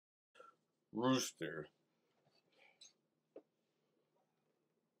Rooster.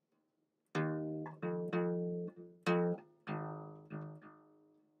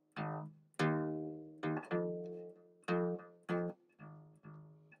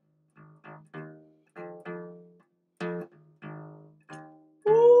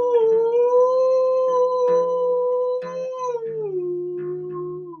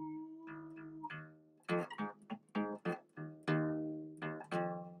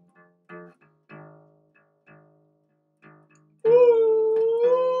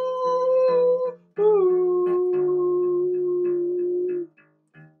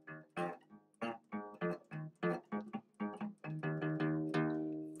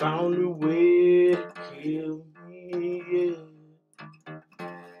 Found a way to kill me, yeah.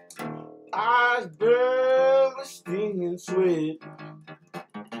 Eyes burn with stinging sweat.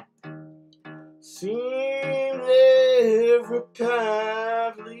 Seems every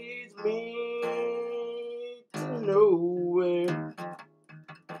path leads me to nowhere.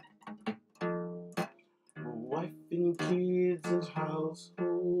 Wife and kids and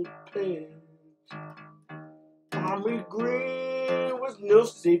household pets. Army green with no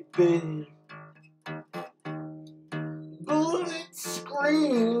safe bed. Bullets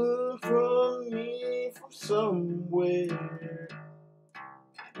scream from me from somewhere.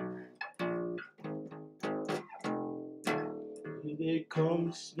 Here they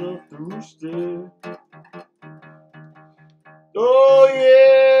come, snuff the rooster. Oh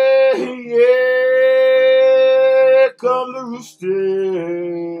yeah, yeah, come the rooster.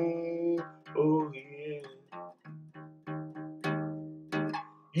 Oh yeah.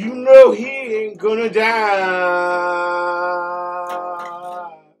 You know he ain't gonna die.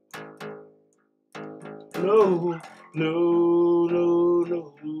 No, no, no,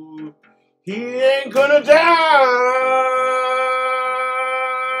 no. He ain't gonna die.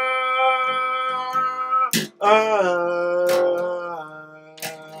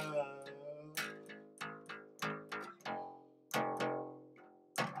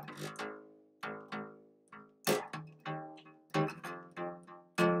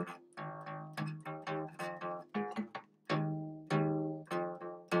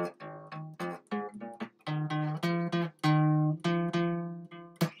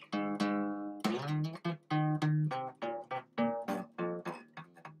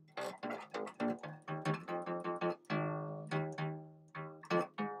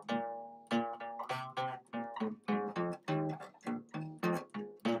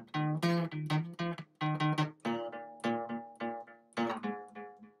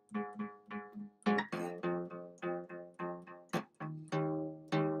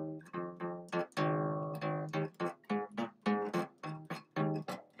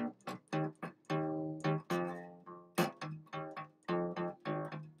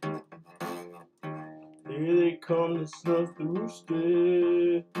 Here they come to snuff the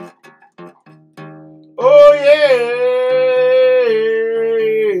rooster. Oh yeah.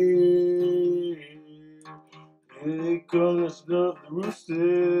 Here they come to snuff the rooster.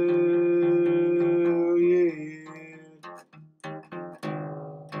 Yeah.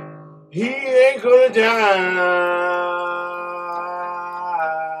 He ain't gonna die.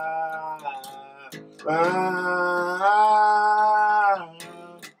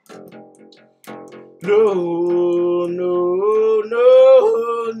 No, no,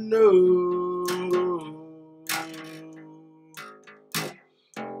 no, no.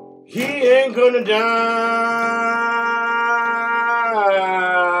 He ain't gonna die.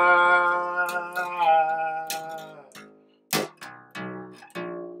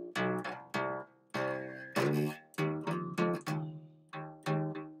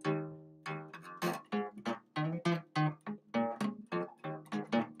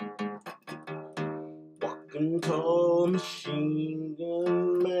 Walking tall machine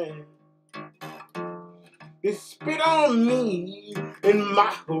gun man. They spit on me in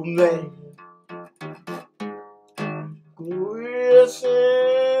my homeland. We'll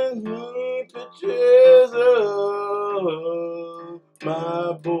send me pictures of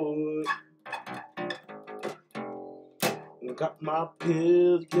my boy. Got my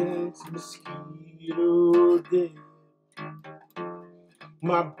pills against mosquito dead.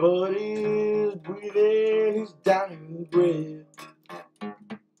 My buddy's breathing his dying breath.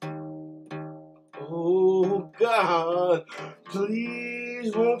 Oh God,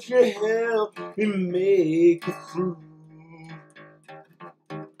 please won't you help me make it through?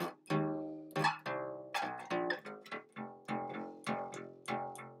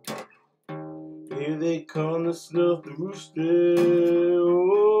 Here they come to snuff the rooster.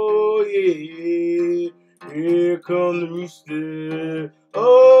 Oh yeah, here come the rooster.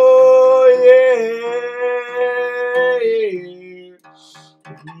 Oh yeah.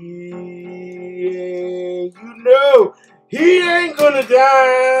 gonna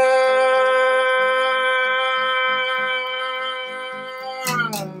die.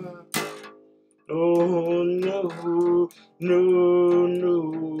 Oh no, no,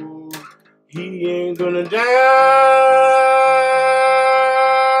 no, he ain't gonna die.